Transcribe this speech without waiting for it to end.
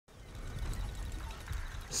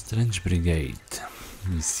Strange Brigade.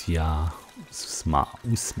 Misja ósma.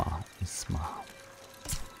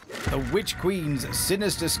 The Witch Queen's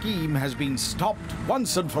sinister scheme has been stopped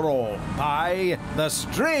once and for all by the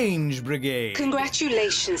Strange Brigade.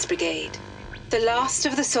 Congratulations, Brigade. The last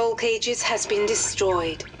of the soul cages has been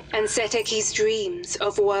destroyed, and Seteki's dreams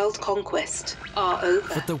of world conquest are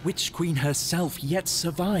over. But the Witch Queen herself yet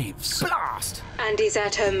survives. Blast! And is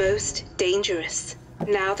at her most dangerous,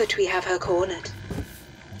 now that we have her cornered.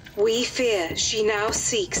 We fear she now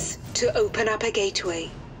seeks to open up a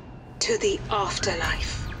gateway to the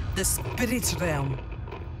afterlife. The spirit realm.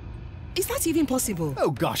 Is that even possible?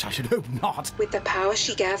 Oh gosh, I should hope not. With the power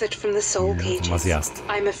she gathered from the soul cages,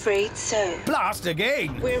 I'm afraid so. Blast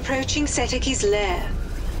again! We're approaching Seteki's lair.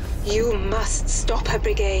 You must stop her,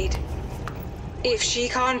 Brigade. If she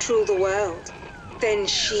can't rule the world, then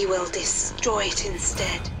she will destroy it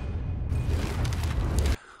instead.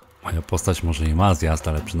 Moja postać może i ma zjazd,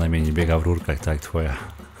 ale przynajmniej nie biega w rurkach, tak jak twoja.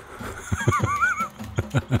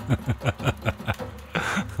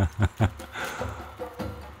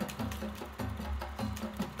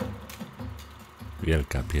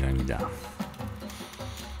 Wielka piramida.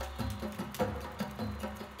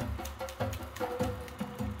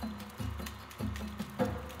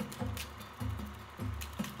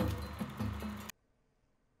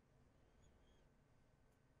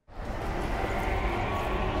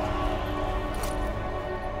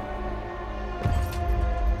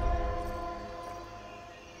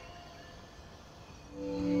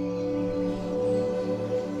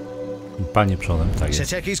 Panie przodem, tak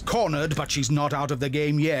jest. Seteki's cornered, but she's not out of the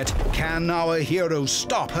game yet. Can our hero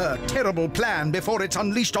stop her terrible plan before it's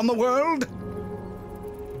unleashed on the world?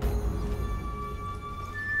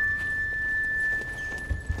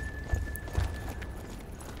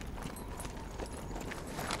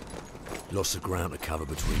 Lots of ground to cover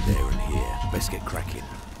between there and here. Best get cracking.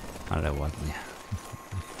 Ale ładnie.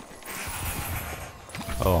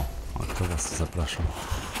 O, a kto was zapraszam?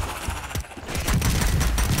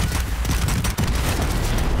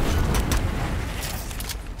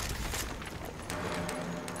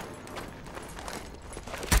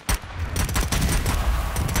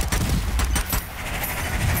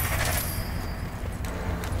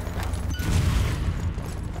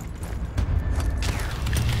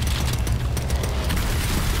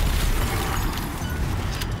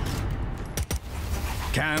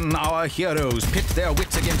 Can our heroes pit their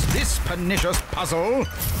wits against this pernicious puzzle?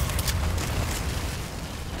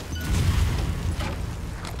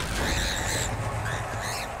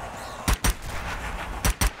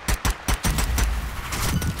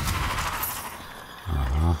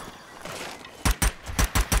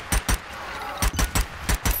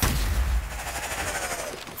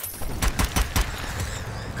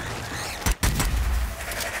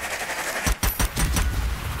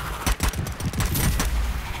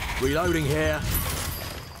 Reloading here.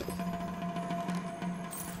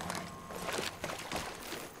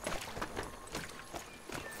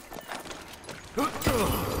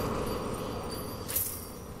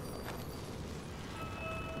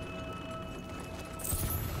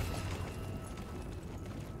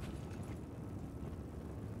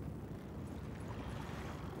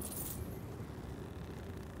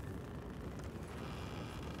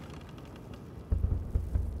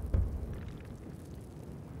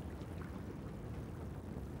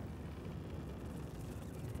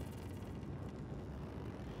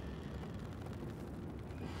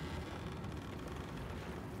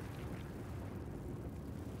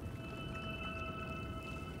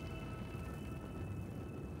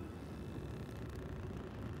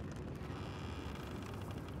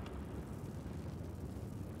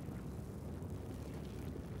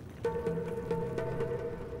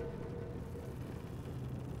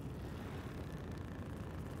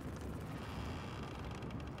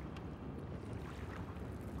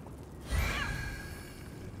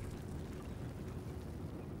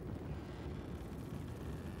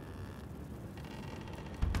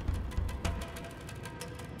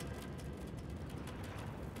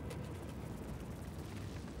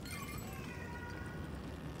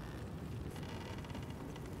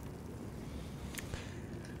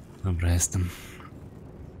 Dobra, jestem.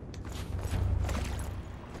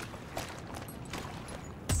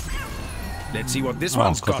 Let's see what this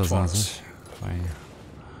one's got for us. Fajnie.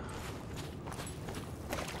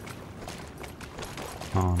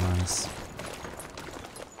 O, nice.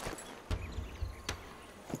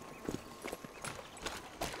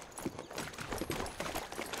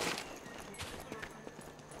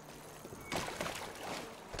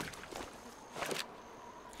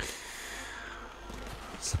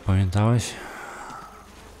 Zapamiętałeś?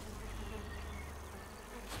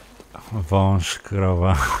 Wąż,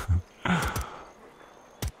 krowa.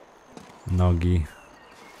 Nogi.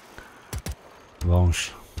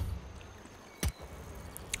 Wąż.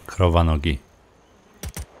 Krowa, nogi.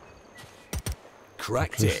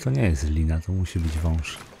 Przecież to nie jest lina, to musi być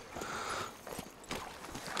wąż.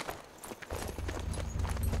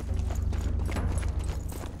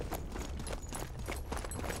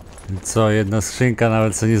 Co, jedna skrzynka,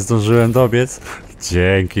 nawet co nie zdążyłem dobiec?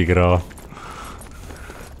 Dzięki, gro.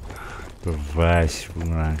 Weź,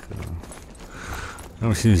 bumerang. No,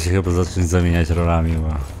 musimy się chyba zacząć zamieniać rolami, bo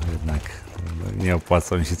jednak nie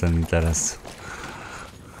opłaca mi się ten interes.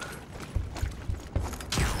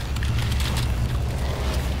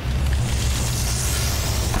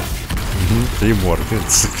 Teamwork,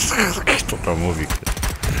 kto to mówi?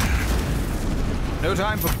 No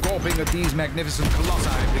time for gawping at these magnificent colossi,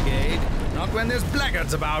 Brigade. Not when there's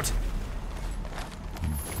blackguards about.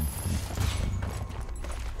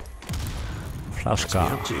 Flaszka.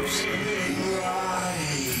 To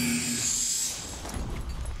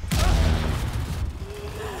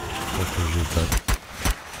tu rzucę.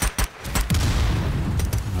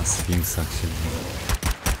 Na sfinksach się dzieje.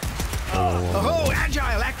 Oh,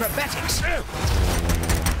 agile acrobatics!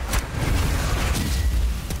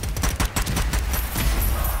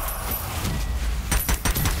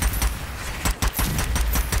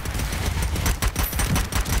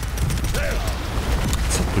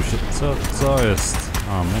 Co jest?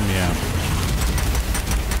 A, mumia.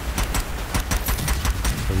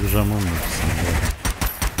 To dużo mumii są.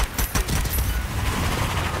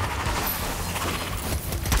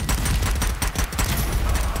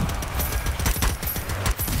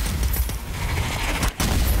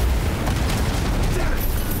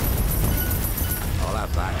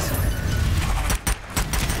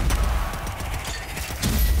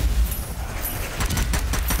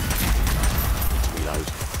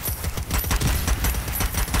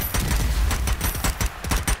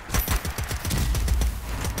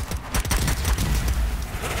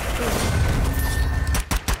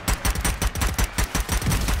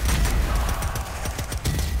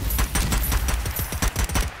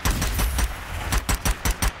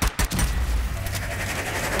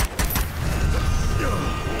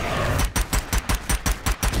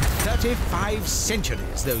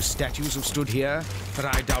 Centuries those statues have stood here, but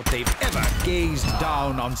I doubt they've ever gazed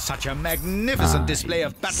down on such a magnificent display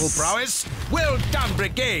of battle prowess. Well done,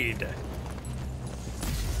 Brigade!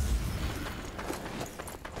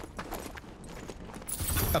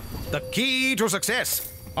 The key to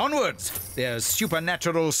success. Onwards! There's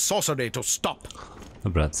supernatural sorcery to stop.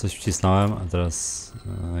 Dobra, coś wcisnąłem, a teraz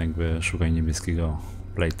jakby szukaj niebieskiego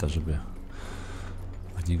plate'a, żeby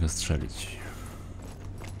w niego strzelić.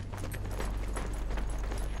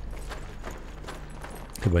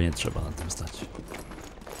 Chyba nie trzeba na tym stać.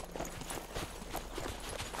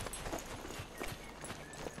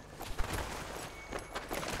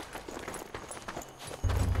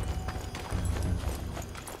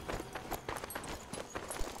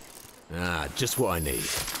 Just what I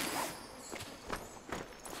need.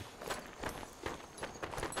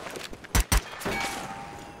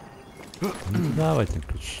 Dawaj ten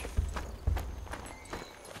klucz.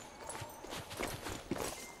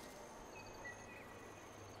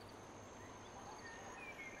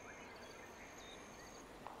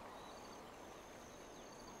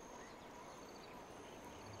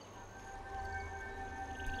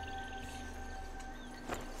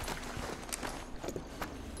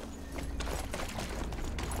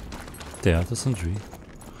 Ty, a to są drzwi.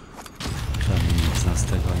 Żadnie nic nas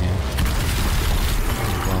tego nie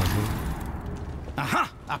zauważył. Aha!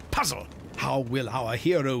 A puzzle! How will our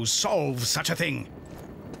heroes solve such a thing?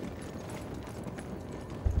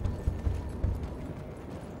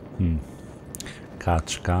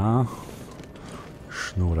 Kaczka.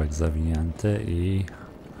 Sznurek zawinięty i...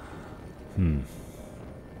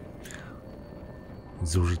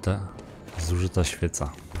 Zużyta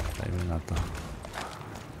świeca. Dajmy na to.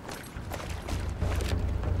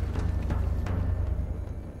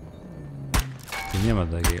 Tu nie ma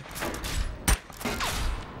takiego.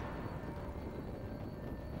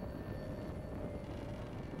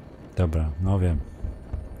 Dobra, no wiem.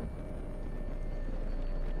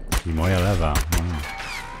 I moja lewa.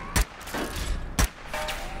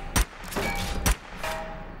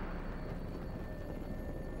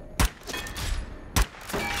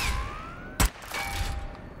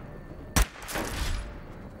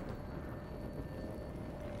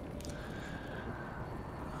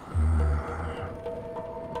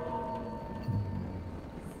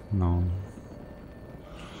 No.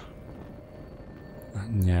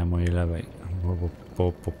 Nie, mojej lewej.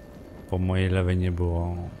 Bo po mojej lewej nie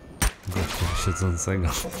było gościa siedzącego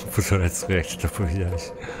po turecku, jak ci to powiedziałeś.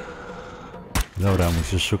 Dobra,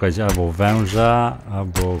 musisz szukać albo węża,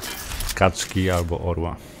 albo kaczki, albo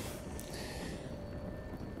orła.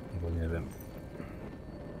 Bo nie wiem.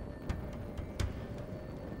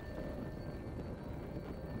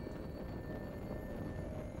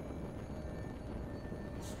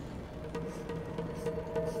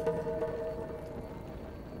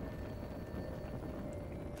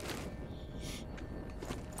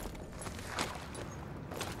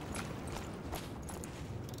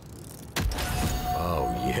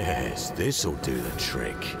 This'll do the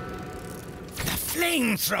trick. The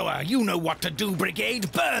flamethrower! You know what to do,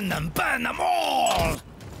 Brigade! Burn them all!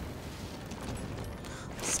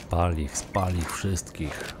 Spali ich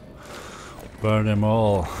wszystkich. Burn them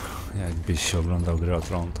all. Jakbyś oglądał grę o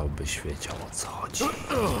Tron, to byś wiedział, o co chodzi.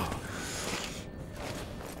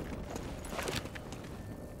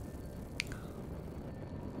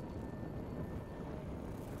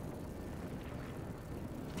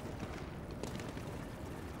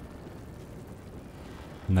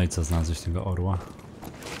 No i co, znalazłeś tego orła?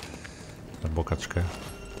 Albo kaczkę?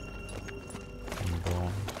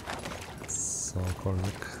 Albo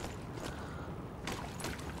cokolwiek.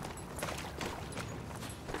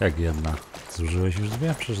 Jak jedna? Zużyłeś już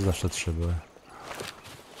dwie? Przecież zawsze trzy były.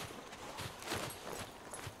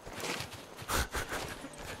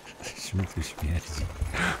 Mi tu śmierdzi.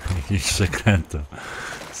 Jakieś przekręto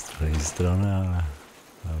z twojej strony, ale...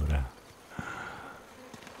 Dobra.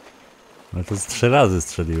 No to z 3 razy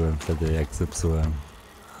strzeliłem wtedy, jak zepsułem.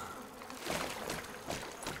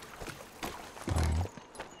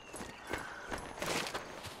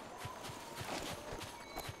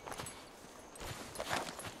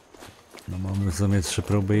 No mamy w sumie 3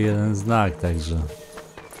 próby i 1 znak, także...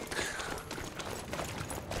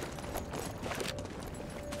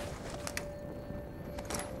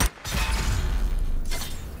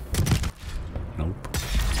 Nope.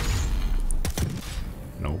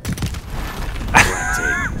 Nope.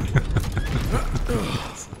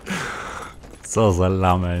 Co za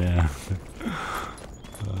lamę, nie?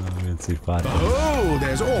 Więcej farm. Oh,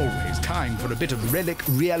 there's always time for a bit of relic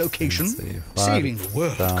reallocation. Saving the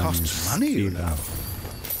world costs money, you know.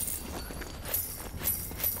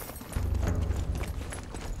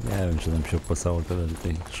 Nie wiem, czy nam się opłacało tyle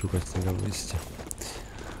tutaj szukać tego wyjścia.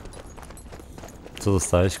 Co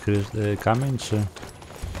dostałeś? Kamień, czy...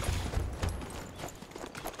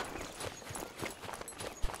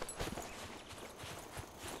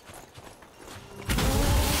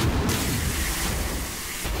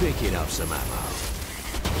 Picking up some ammo.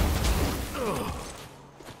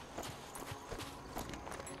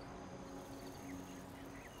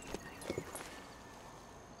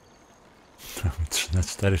 Tam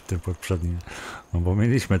 3×4 w tym poprzednim. No bo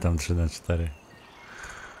mieliśmy tam 3×4.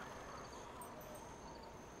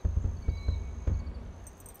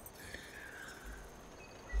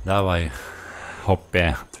 Dawaj,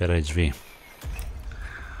 hopie, otwieraj drzwi.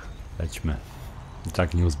 Lećmy. I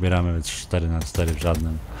tak nie uzbieramy 4×4 w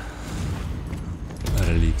żadnym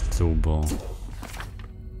reliktu,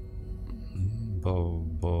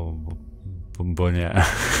 bo nie.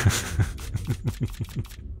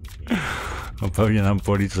 No pewnie nam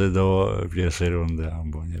policzy do pierwszej rundy,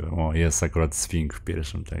 albo nie wiem, o jest akurat Sphinx w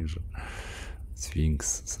pierwszym, także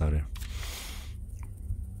Sphinx, sorry.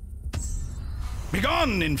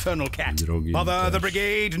 Begone, infernal cat! Drogi Bother the też.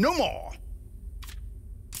 Brigade no more!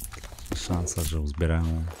 Szansa, że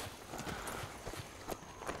uzbieramy.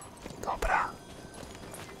 Dobra.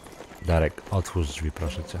 Darek, otwórz drzwi,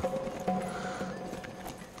 proszę cię.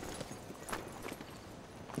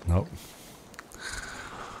 No.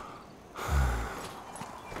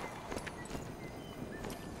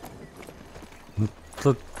 No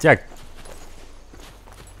to jak?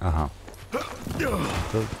 Aha.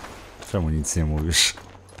 To czemu nic nie mówisz?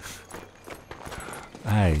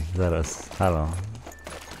 Ej, zaraz, halo.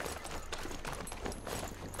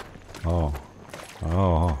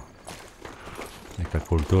 O, jaka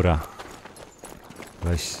kultura.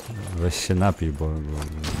 Weź się napij, bo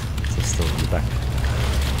coś to tak.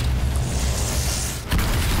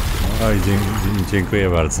 Oj, dziękuję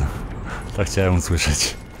bardzo. To chciałem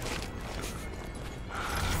usłyszeć.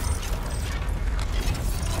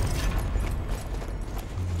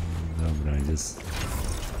 Dobra, jest.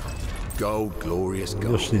 Gold, glorious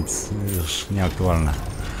gold. Już nic, już nieaktualne.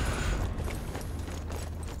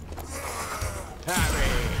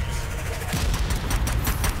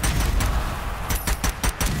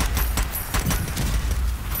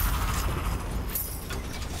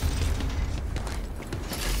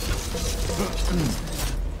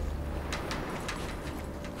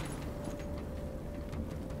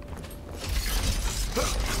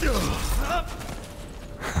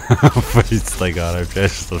 Wyjdź z tego, ale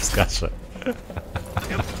wiesz, to wskacze.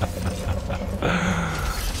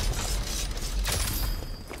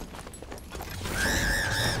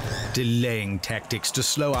 Delaying tactics to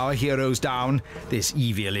slow our heroes down. This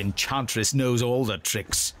evil enchantress knows all the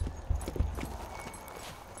tricks.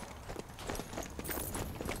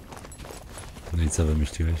 No i co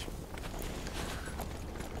wymyśliłeś?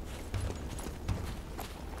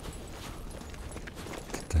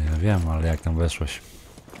 To ja wiem, ale jak tam weszłeś?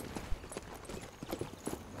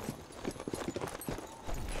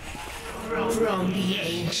 From the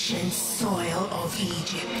ancient soil of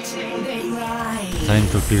Egypt, they rise. Time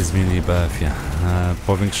to kill zmienili BF-ie.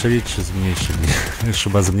 Powiększyli czy zmniejszyli? Już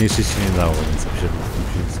chyba zmniejszyć się nie dało, więc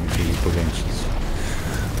musieli powiększyć.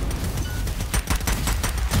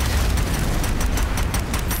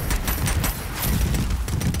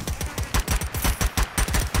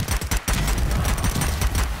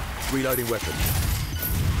 Reloading weapon.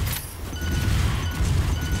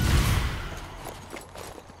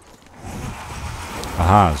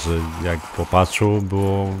 Aha, że jak po patchu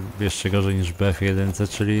było jeszcze gorzej niż w BF1,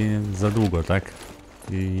 czyli za długo, tak?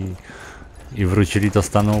 I wrócili do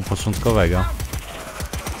stanu początkowego.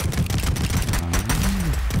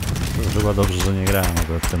 To chyba dobrze, że nie grałem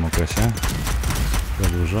w tym okresie. Za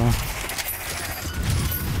dużo.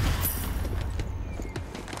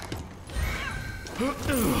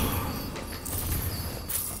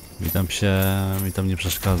 Mi tam nie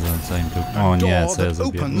przeszkadza. O nie, co ja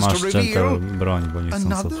zrobiłem? Masz gentle broń, bo nie chcę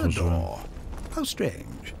co otworzyłem. How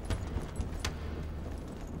strange.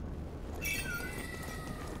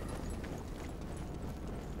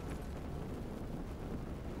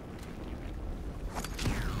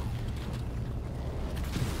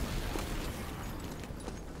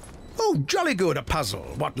 Oh, jolly good, a puzzle.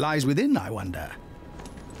 What lies within, I wonder?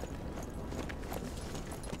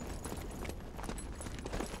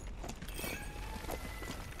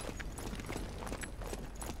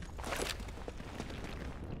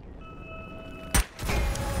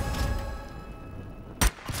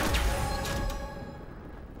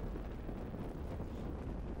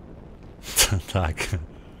 Tak.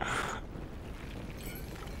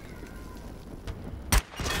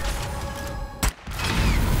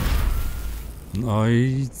 No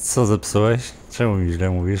i co zepsułeś? Czemu mi źle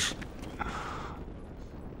mówisz?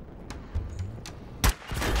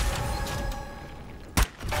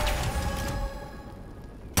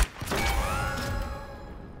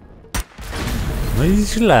 No i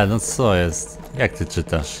źle, no co jest? Jak ty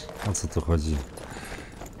czytasz? O co tu chodzi?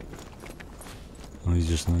 No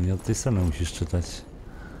widzisz, no nie od tej strony musisz czytać.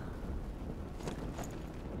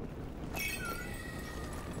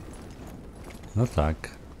 No tak.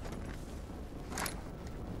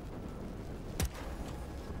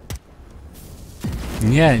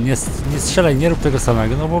 Nie strzelaj, nie rób tego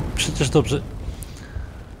samego, no bo przecież dobrze...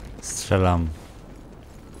 Strzelam.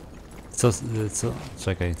 Co?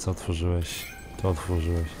 Czekaj, co otworzyłeś? To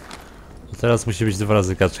otworzyłeś. No teraz musi być 2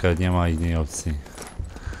 razy kaczka, nie ma innej opcji.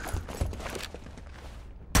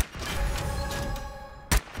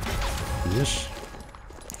 Widzisz?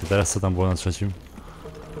 I teraz co tam było na trzecim?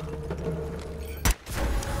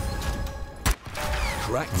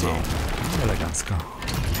 No, elegancko.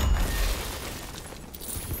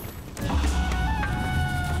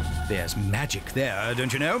 There's magic there,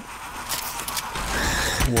 don't you know?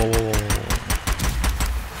 Wow.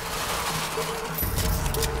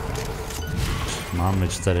 Mamy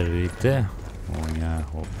 4 relikty? O nie,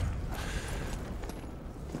 chłop.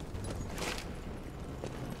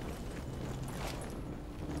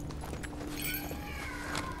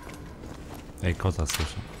 Ej, kota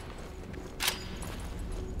słyszę.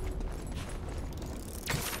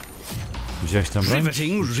 Wziąłeś tam broń?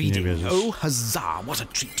 Riveting Czy nie reading. bierzesz? Oh, huzzah, what a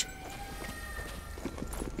treat.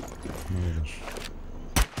 No wiesz.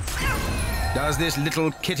 Does this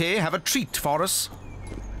little kitty have a treat for us?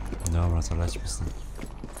 Dobra, to lećmy stąd.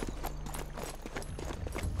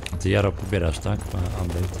 A ty Jaro pobierasz, tak?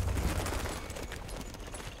 Update.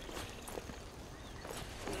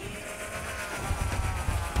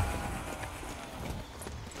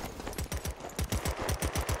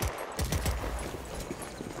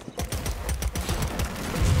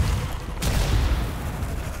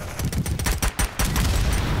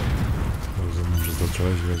 Rozumiem, że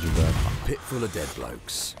zacząłeś grać w BF. Pit full of dead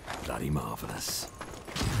blokes. Bloody marvellous.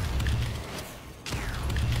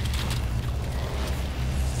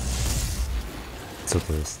 Co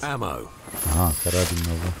to jest? Ammo. Aha, karabin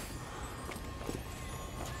nowy.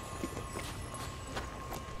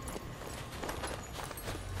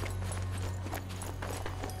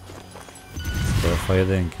 Z BF-a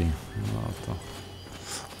 1. No to...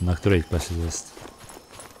 Na której klasie to jest?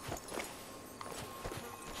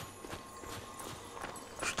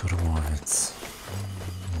 Szturmowiec.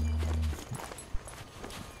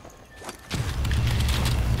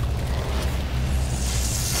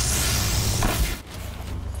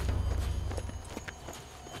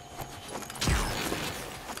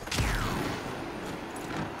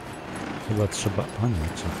 Chyba trzeba... A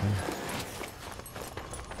nie, czekaj.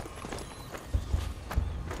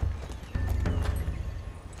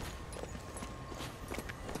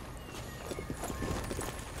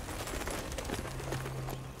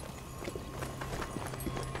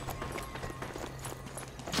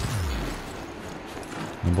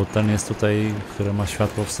 No bo ten jest tutaj, który ma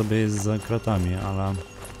światło w sobie, jest za kratami, ale...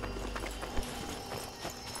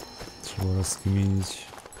 Trzeba rozkminić.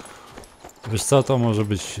 Wiesz co, to może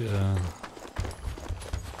być...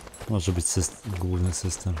 Może być główny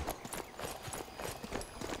system.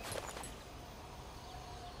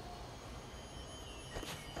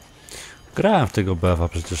 Grałem w tego BF-a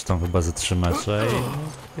przecież tam chyba ze 3 mecze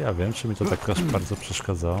i ja wiem, czy mi to tak aż bardzo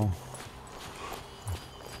przeszkadzało.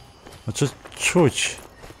 Znaczy czuć.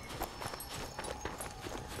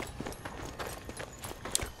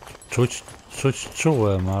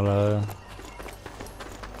 Czułem, ale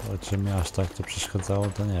czy mi aż tak to przeszkadzało,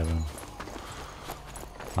 to nie wiem.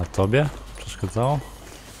 A tobie przeszkadzało?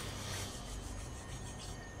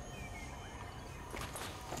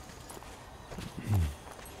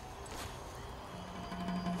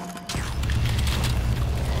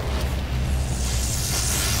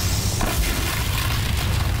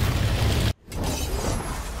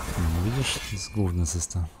 Widzisz, to jest główny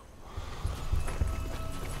system.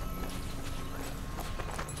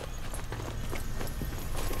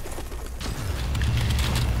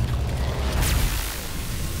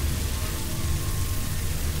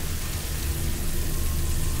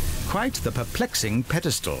 Quite the perplexing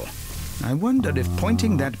pedestal. I wonder if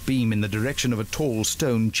pointing that beam in the direction of a tall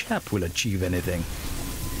stone chap will achieve anything.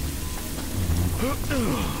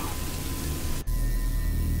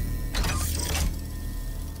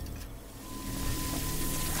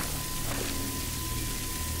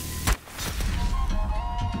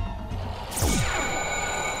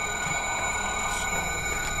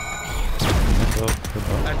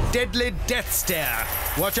 A deadly death stare.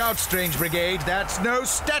 Watch out, strange brigade. That's no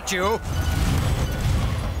statue.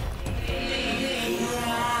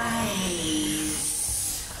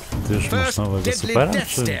 First deadly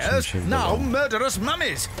death stares, now murderous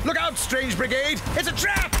mummies. Look out, strange brigade. It's a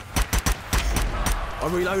trap.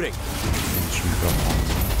 I'm reloading.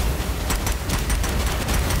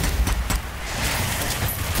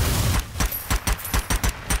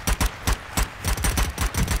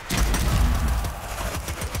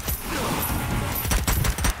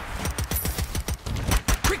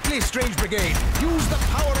 Strange brigade, use the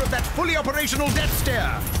power of that fully operational death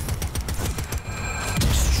stare.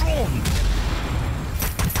 Strong.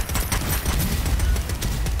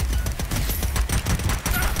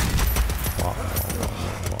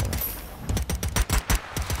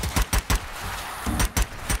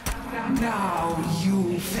 Now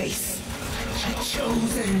you face the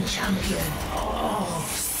chosen champion of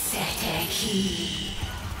cz.1.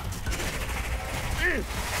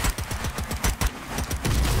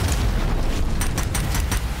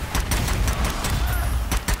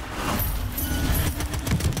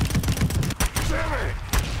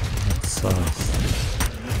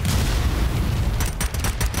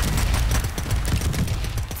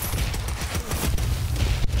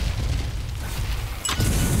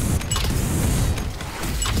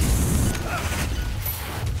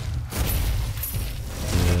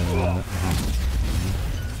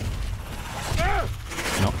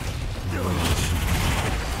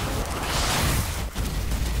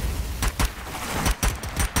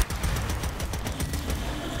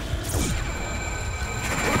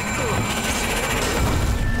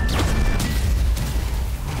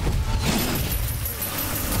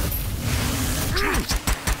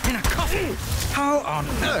 How on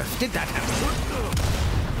earth did that happen?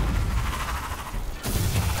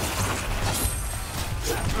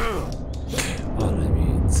 Ale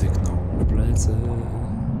mi cyknął w plecy.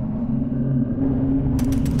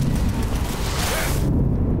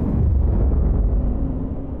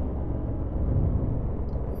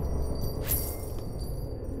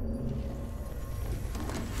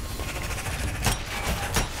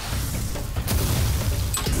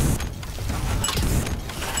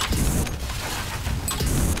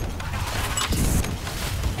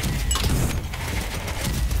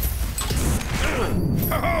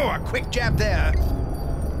 Oh, a quick jab there.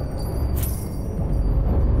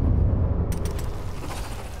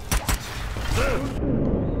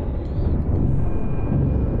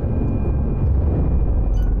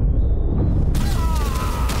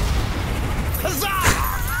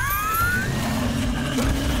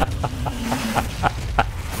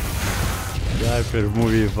 Najpierw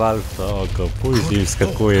mówi wal w to oko, później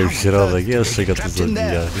wskakuje w środek, jeszcze go tu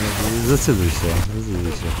zabija. Zdecyduj się.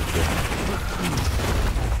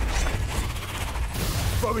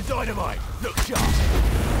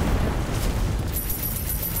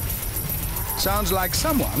 Sounds like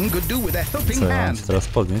someone could do with a helping Co, ja mam hand. cię teraz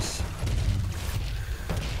podnieść?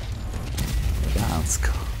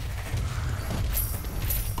 Elegancko.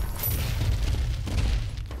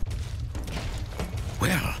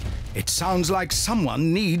 Well, it sounds like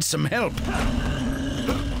someone needs some help.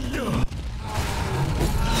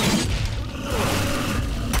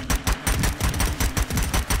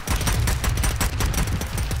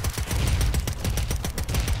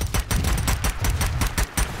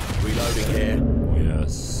 Reloading here. O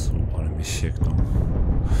Jezu, ale mi sieknął.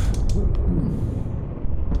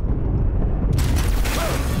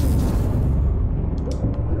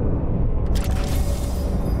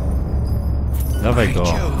 Dawaj go.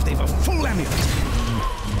 Jove, they've a full ambulance.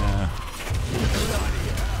 Nie.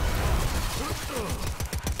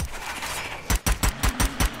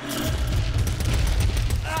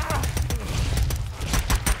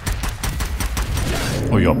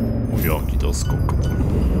 Ojo, jaki doskok.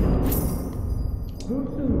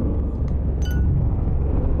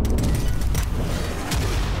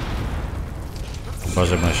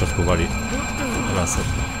 Uważaj, bo na środku wali laser.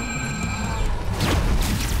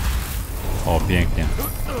 O, pięknie.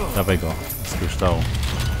 Dawaj go z kryształu.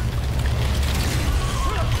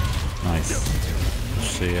 Nice.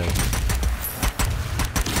 Jeszcze jeden.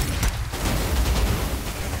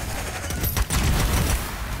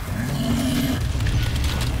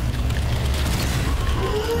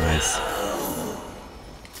 Nice.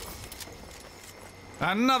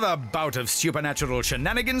 Another bout of supernatural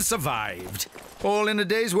shenanigans survived. All in a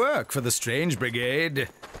day's work for the strange brigade.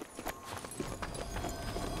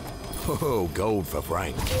 Oh, gold for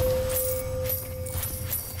Frank.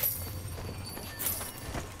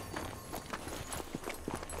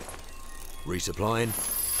 Resupplying.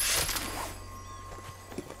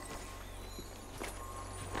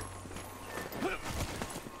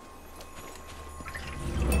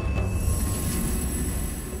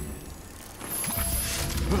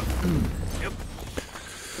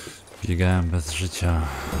 Biegałem bez życia,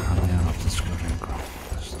 a miałem apteczkę w ręku.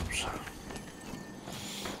 Też dobrze.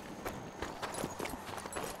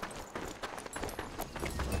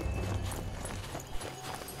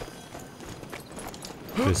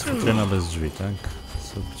 To jest futryna bez drzwi, tak?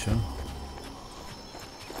 Subcio.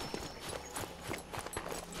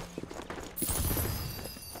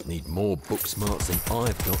 Need more book smarts than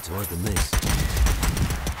I've got to open this.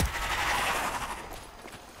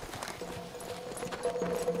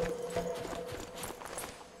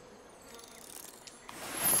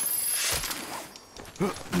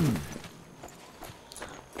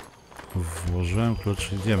 Włożyłem klucz,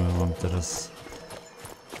 gdzie mam teraz?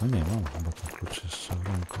 No nie, mam chyba ten klucz jeszcze w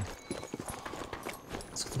ręku.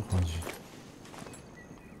 Co tu chodzi?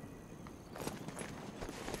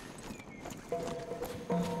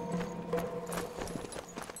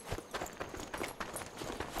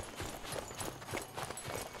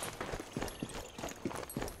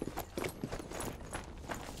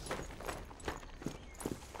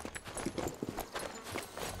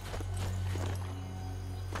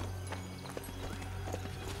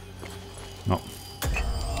 No.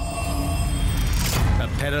 A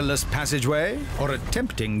perilous passageway or a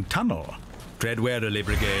tempting tunnel? Tread warily,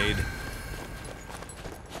 Brigade.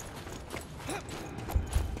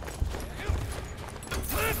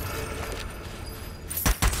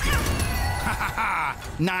 Ha ha ha!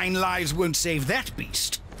 9 lives won't save that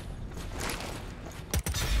beast.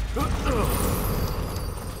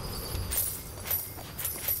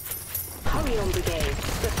 Hurry on, Brigade.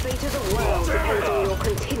 The fate of the world depends on your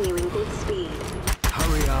continuing good speed.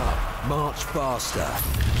 Hurry up. March faster.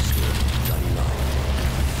 Daylight.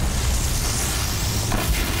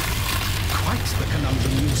 Quite the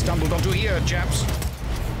conundrum you've stumbled onto here, chaps.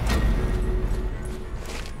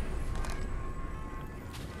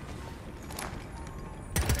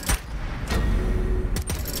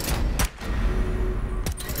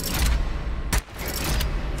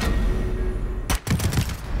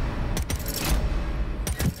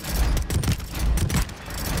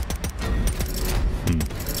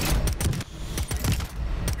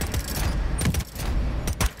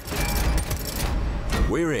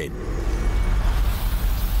 We're in.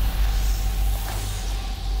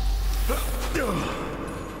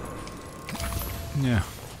 Nie.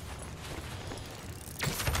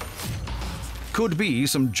 Could be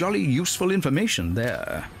some jolly useful information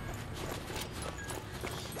there.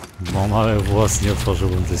 Mam mały włos, nie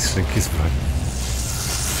otworzyłbym tej skrzynki sprawnie.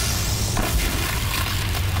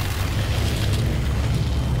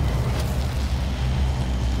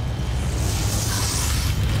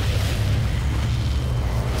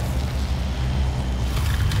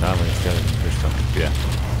 skielet, ktoś tam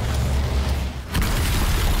wie.